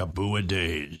book, Shabua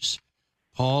Days.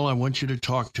 Paul, I want you to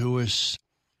talk to us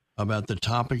about the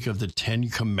topic of the 10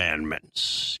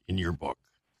 Commandments in your book.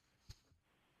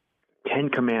 10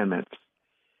 Commandments.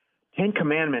 10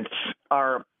 Commandments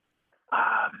are,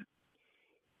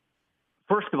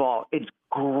 first of all, they're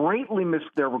greatly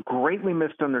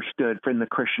misunderstood in the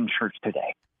Christian church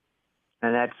today.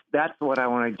 And that's what I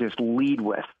want to just lead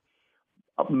with.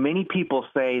 Many people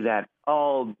say that,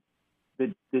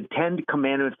 the 10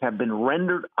 Commandments have been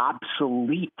rendered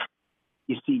obsolete.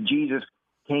 You see, Jesus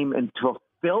came and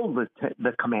fulfilled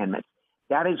the commandments.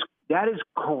 That is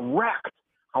correct.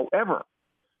 However,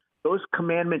 those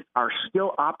commandments are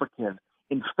still operative.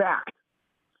 In fact,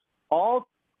 all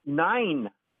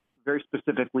 9, very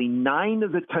specifically, 9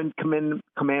 of the 10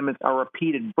 commandments are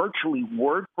repeated virtually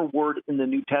word for word in the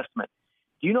New Testament.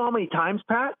 Do you know how many times,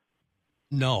 Pat?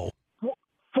 No.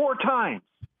 4 times.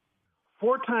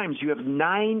 4 times you have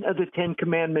 9 of the 10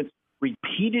 commandments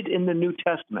repeated in the New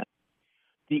Testament.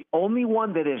 The only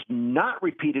one that is not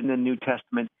repeated in the New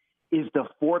Testament is the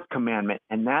 4th commandment,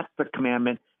 and that's the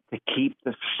commandment to keep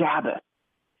the Sabbath.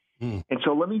 And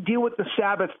so let me deal with the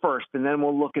Sabbath first, and then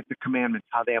we'll look at the commandments,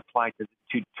 how they apply to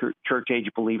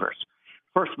church-age believers.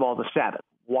 First of all, the Sabbath.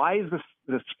 Why is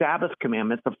the Sabbath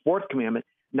commandment, the 4th commandment,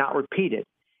 not repeated?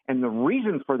 And the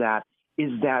reason for that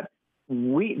is that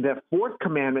the 4th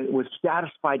commandment was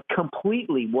satisfied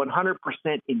completely, 100%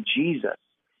 in Jesus.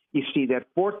 You see, that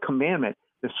 4th commandment,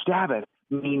 the Sabbath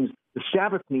means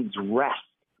rest.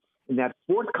 And that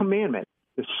 4th commandment,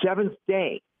 the 7th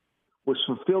day, was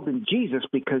fulfilled in Jesus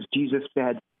because Jesus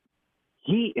said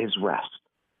He is rest.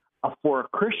 For a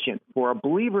Christian, for a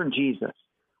believer in Jesus,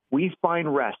 we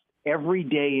find rest every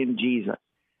day in Jesus.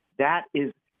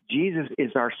 Jesus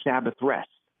is our Sabbath rest.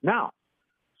 Now,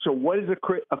 so what is a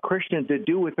Christian to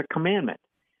do with the commandment?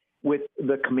 With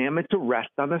the commandment to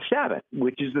rest on the Sabbath,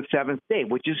 which is the seventh day,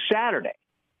 which is Saturday.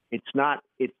 It's not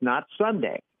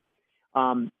Sunday.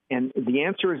 And the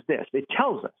answer is this. It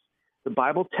tells us, the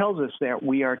Bible tells us that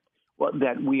we are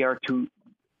to,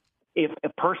 if a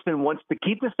person wants to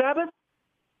keep the Sabbath,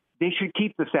 they should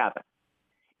keep the Sabbath.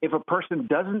 If a person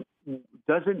doesn't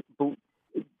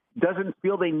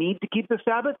feel they need to keep the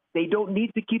Sabbath, they don't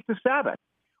need to keep the Sabbath.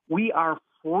 We are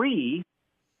free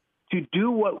to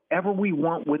do whatever we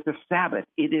want with the Sabbath.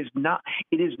 It is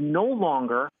no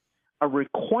longer a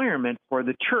requirement for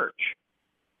the church.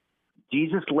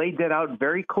 Jesus laid that out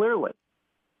very clearly.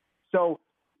 So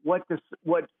for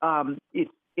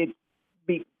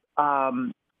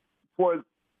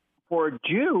a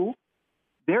Jew,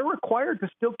 they're required to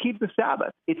still keep the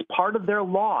Sabbath. It's part of their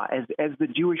law as the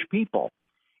Jewish people.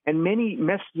 And many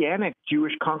Messianic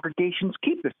Jewish congregations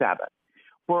keep the Sabbath.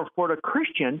 For the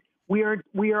Christian, we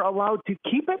are allowed to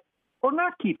keep it or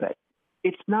not keep it.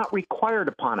 It's not required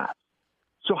upon us.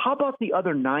 So how about the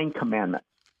other 9 commandments?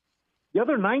 The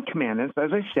other 9 commandments,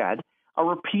 as I said, are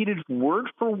repeated word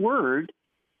for word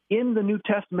in the New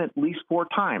Testament at least 4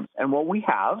 times. And what we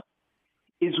have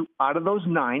is, out of those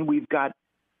 9, we've got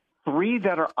 3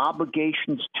 that are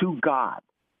obligations to God.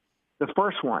 The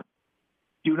first one,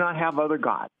 do not have other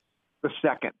gods. The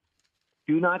second,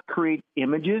 do not create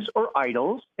images or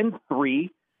idols. And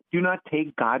 3, do not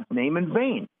take God's name in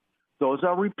vain. Those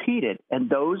are repeated, and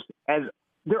those, as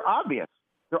they're obvious.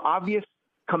 They're obvious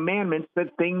commandments,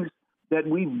 that things that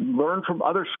we've learned from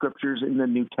other scriptures in the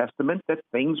New Testament, that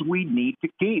things we need to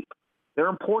keep. They're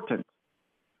important.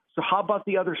 So how about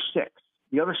the other 6?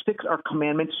 The other 6 are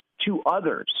commandments to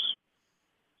others.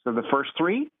 So the first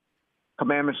 3,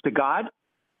 commandments to God.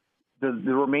 The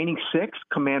remaining 6,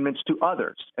 commandments to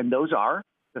others. And those are,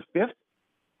 the 5th,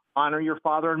 honor your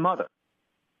father and mother.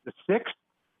 The 6th,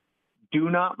 do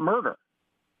not murder.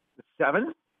 The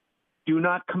 7th, do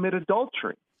not commit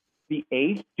adultery. The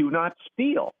 8th, do not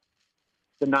steal.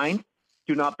 The 9th,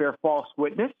 do not bear false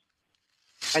witness.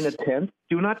 And the 10th,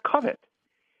 do not covet.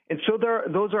 And so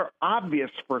those are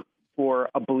obvious for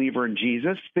a believer in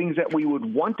Jesus, things that we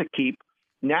would want to keep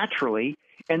naturally,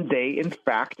 and they, in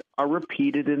fact, are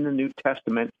repeated in the New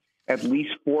Testament at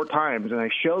least 4 times. And I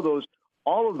show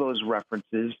all of those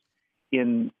references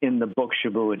in the book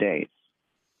Shabuah Days.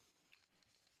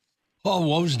 Paul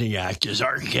Wozniak is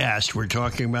our guest. We're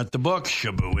talking about the book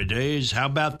Shabuah Days. How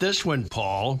about this one,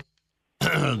 Paul?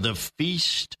 The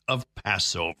Feast of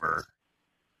Passover.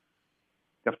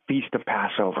 The Feast of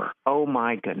Passover. Oh,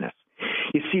 my goodness.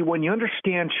 You see, when you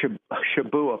understand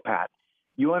Shabuah, Pat,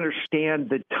 you understand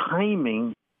the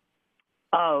timing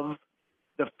of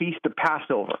the Feast of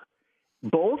Passover,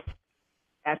 both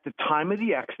at the time of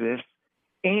the Exodus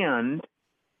and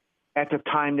at the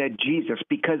time that Jesus,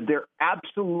 because they're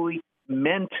absolutely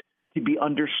meant to be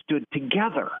understood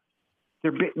together.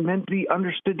 They're meant to be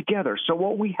understood together. So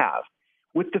what we have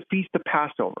with the Feast of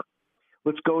Passover,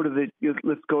 let's go to the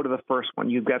first one.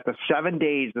 You've got the 7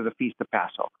 days of the Feast of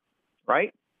Passover,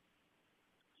 right?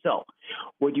 So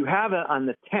what you have on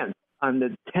the 10th,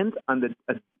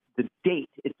 the date,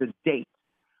 it's a date,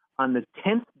 on the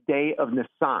 10th day of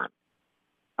Nisan,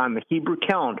 on the Hebrew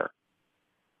calendar,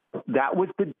 that was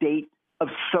the date of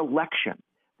selection.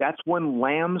 That's when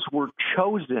lambs were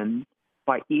chosen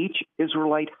by each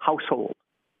Israelite household.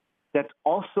 That's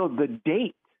also the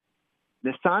date,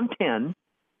 Nisan 10,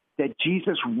 that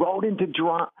Jesus rode into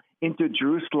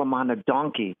Jerusalem on a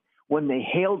donkey when they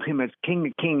hailed him as King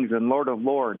of Kings and Lord of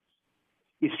Lords.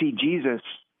 You see, Jesus,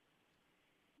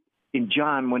 in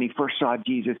John, when he first saw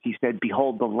Jesus, he said,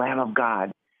 "Behold, the Lamb of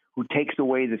God who takes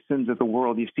away the sins of the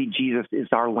world." You see, Jesus is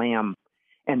our Lamb.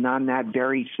 And on that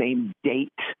very same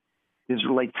date, the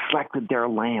Israelites selected their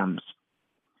lambs.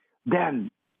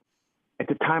 Then, at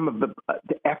the time of the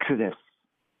Exodus,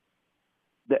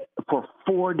 for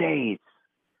 4 days,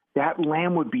 that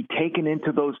lamb would be taken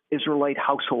into those Israelite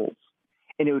households,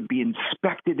 and it would be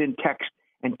inspected and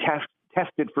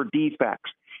tested for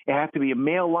defects. It had to be a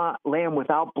male lamb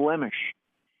without blemish,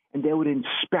 and they would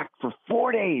inspect for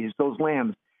 4 days those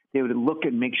lambs. They would look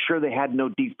and make sure they had no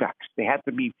defects. They had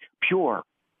to be pure.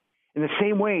 In the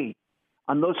same way,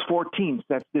 on those 14th,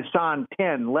 that's Nisan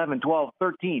 10, 11, 12,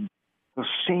 13, those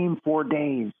same 4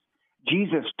 days,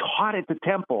 Jesus taught at the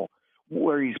temple,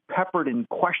 where he's peppered and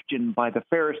questioned by the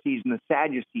Pharisees and the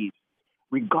Sadducees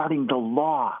regarding the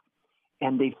law,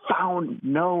 and they found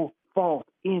no fault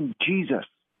in Jesus.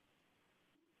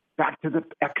 Back to the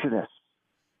Exodus,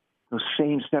 those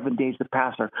same 7 days of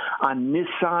Passover. On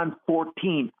Nisan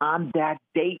 14, on that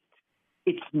date,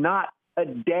 it's not a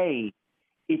day.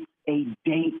 a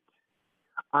date.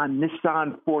 On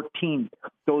Nisan 14th,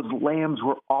 those lambs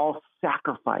were all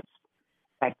sacrificed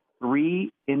at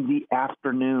 3 in the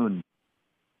afternoon.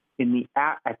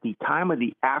 At the time of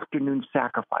the afternoon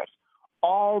sacrifice,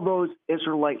 all those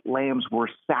Israelite lambs were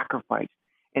sacrificed,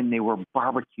 and they were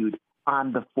barbecued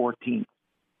on the 14th.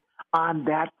 On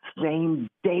that same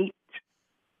date,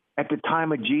 at the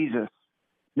time of Jesus,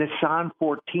 Nisan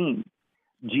 14,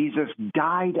 Jesus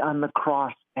died on the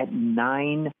cross at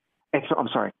 9.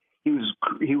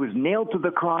 He was nailed to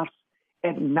the cross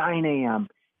at 9 a.m.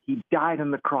 He died on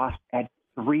the cross at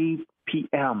 3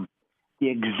 p.m., the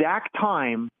exact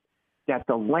time that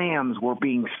the lambs were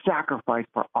being sacrificed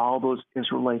for all those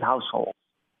Israelite households.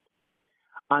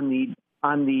 On the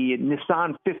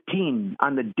Nisan 15,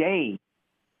 on that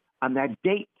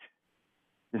date,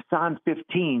 Nisan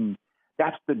 15,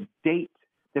 that's the date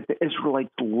that the Israelites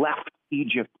left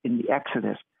Egypt in the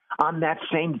Exodus. On that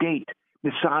same date,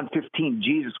 Nisan 15,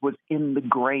 Jesus was in the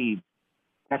grave.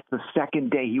 That's the second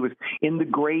day. He was in the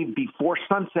grave before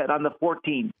sunset on the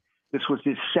 14th. This was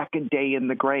his second day in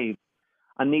the grave.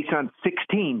 On Nisan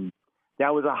 16,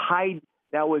 that was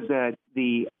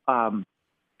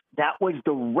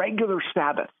the regular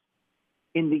Sabbath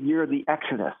in the year of the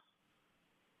Exodus.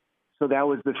 So that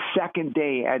was the second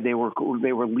day as they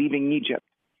were leaving Egypt.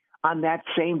 On that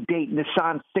same date,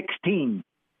 Nisan 16,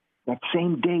 that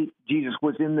same date, Jesus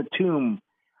was in the tomb,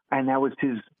 and that was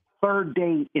his third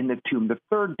day in the tomb. The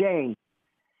third day,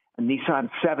 Nisan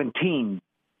 17.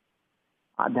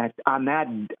 On that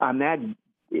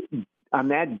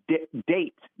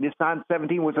date, Nisan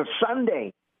 17 was a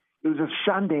Sunday. It was a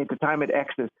Sunday at the time of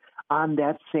Exodus. On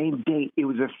that same date, it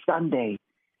was a Sunday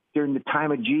during the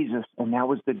time of Jesus, and that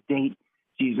was the date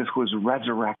Jesus was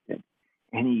resurrected.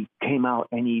 And he came out,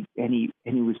 and he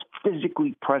was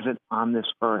physically present on this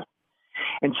earth.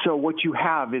 And so what you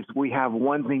have is we have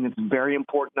one thing that's very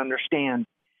important to understand.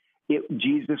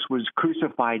 Jesus was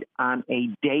crucified on a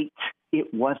date.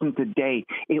 It wasn't a day.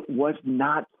 It was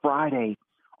not Friday.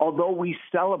 Although we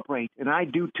celebrate, and I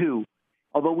do too,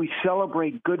 although we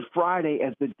celebrate Good Friday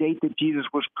as the date that Jesus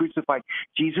was crucified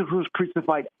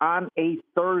on a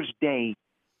Thursday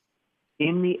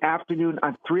in the afternoon,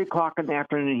 at 3 o'clock in the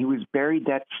afternoon. He was buried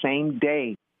that same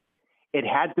day. It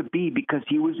had to be because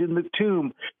he was in the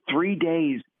tomb 3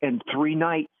 days and 3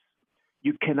 nights.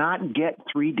 You cannot get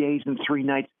 3 days and 3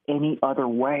 nights any other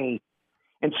way.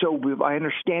 And so by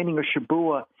understanding of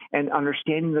Shabuah and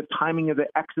understanding the timing of the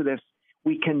Exodus,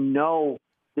 we can know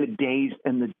the days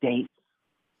and the dates.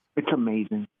 It's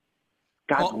amazing.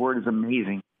 God's word is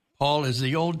amazing. Paul, is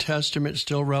the Old Testament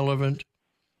still relevant?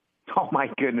 Oh, my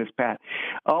goodness, Pat.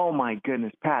 Oh, my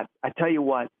goodness, Pat. I tell you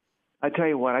what. I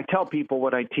tell people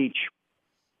what I teach.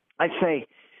 I say,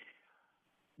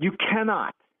 you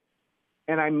cannot,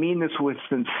 and I mean this with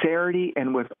sincerity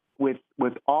and with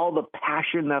all the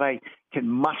passion that I can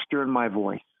muster in my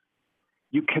voice.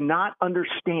 You cannot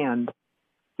understand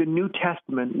the New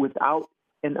Testament without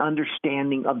an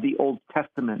understanding of the Old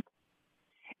Testament.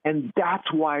 And that's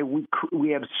why we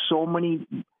have so many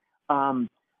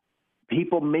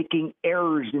people making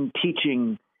errors in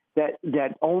teaching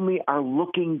that only are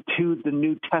looking to the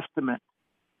New Testament,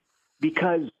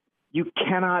 because you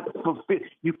cannot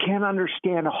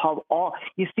understand how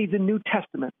you see the New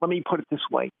Testament. Let me put it this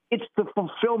way. It's the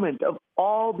fulfillment of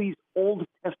all these Old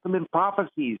Testament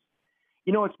prophecies.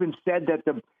 You know, it's been said that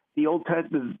the Old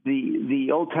Testament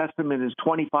is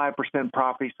 25%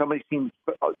 prophecy. Somebody seems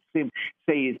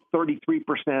say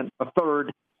 33%, a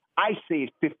third. I say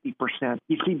 50%.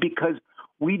 You see, because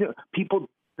people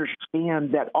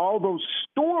understand that all those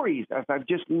stories, as I've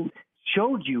just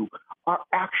showed you, are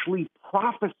actually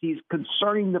prophecies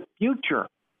concerning the future.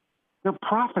 They're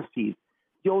prophecies.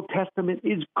 The Old Testament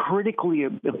is critically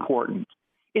important.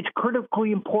 It's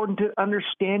critically important to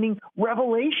understanding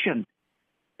Revelation.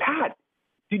 Pat,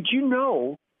 did you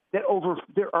know that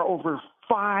there are over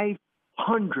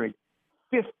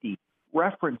 550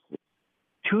 references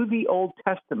to the Old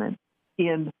Testament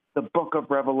in the book of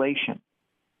Revelation?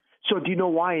 So do you know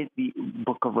why the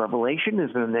book of Revelation is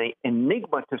an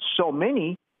enigma to so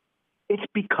many? It's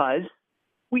because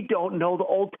we don't know the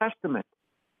Old Testament.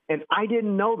 And I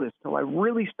didn't know this till I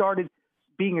really started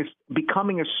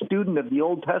becoming a student of the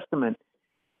Old Testament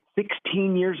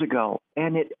 16 years ago.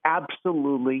 And it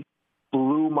absolutely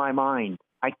blew my mind.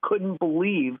 I couldn't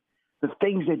believe the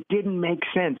things that didn't make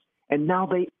sense. And now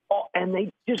they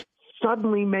just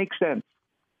suddenly make sense,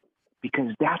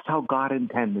 because that's how God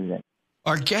intended it.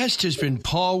 Our guest has been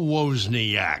Paul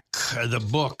Wozniak, the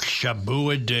book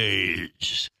Shabuah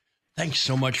Days. Thanks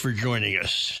so much for joining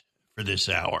us for this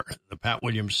hour, the Pat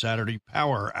Williams Saturday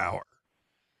Power Hour.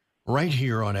 right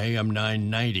here on AM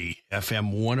 990,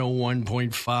 FM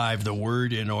 101.5, The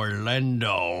Word in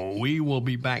Orlando. We will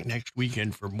be back next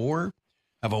weekend for more.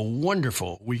 Have a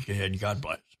wonderful week ahead. God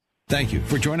bless. Thank you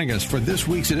for joining us for this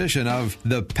week's edition of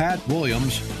the Pat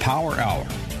Williams Power Hour.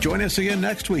 Join us again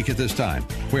next week at this time,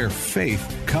 where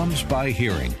faith comes by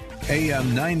hearing.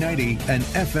 AM 990 and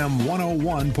FM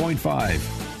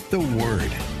 101.5, The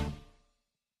Word.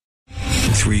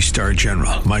 3-star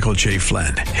General Michael J.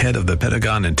 Flynn, head of the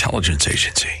Pentagon Intelligence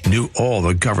Agency, knew all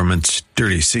the government's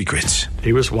dirty secrets.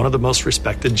 He was one of the most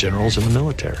respected generals in the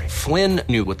military. Flynn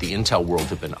knew what the intel world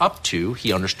had been up to.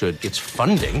 He understood its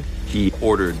funding. He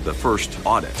ordered the first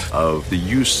audit of the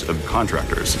use of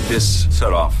contractors. This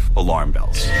set off alarm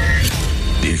bells.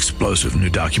 The explosive new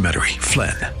documentary,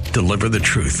 Flynn, Deliver the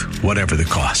Truth, Whatever the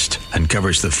Cost,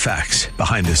 uncovers the facts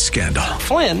behind this scandal.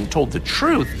 Flynn told the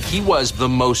truth. He was the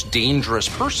most dangerous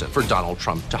person for Donald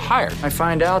Trump to hire. I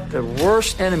find out the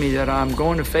worst enemy that I'm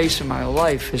going to face in my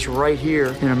life is right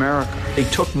here in America. They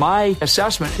took my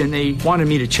assessment and they wanted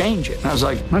me to change it. And I was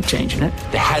like, I'm not changing it.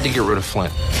 They had to get rid of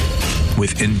Flynn.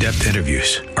 With in-depth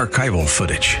interviews, archival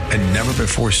footage, and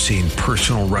never-before-seen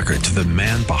personal records of the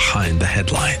man behind the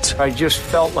headlines. I just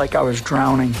felt like I was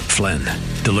drowning. Flynn,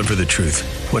 Deliver the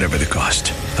Truth, Whatever the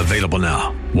Cost. Available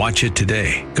now. Watch it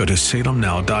today. Go to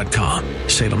salemnow.com.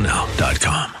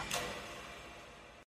 salemnow.com.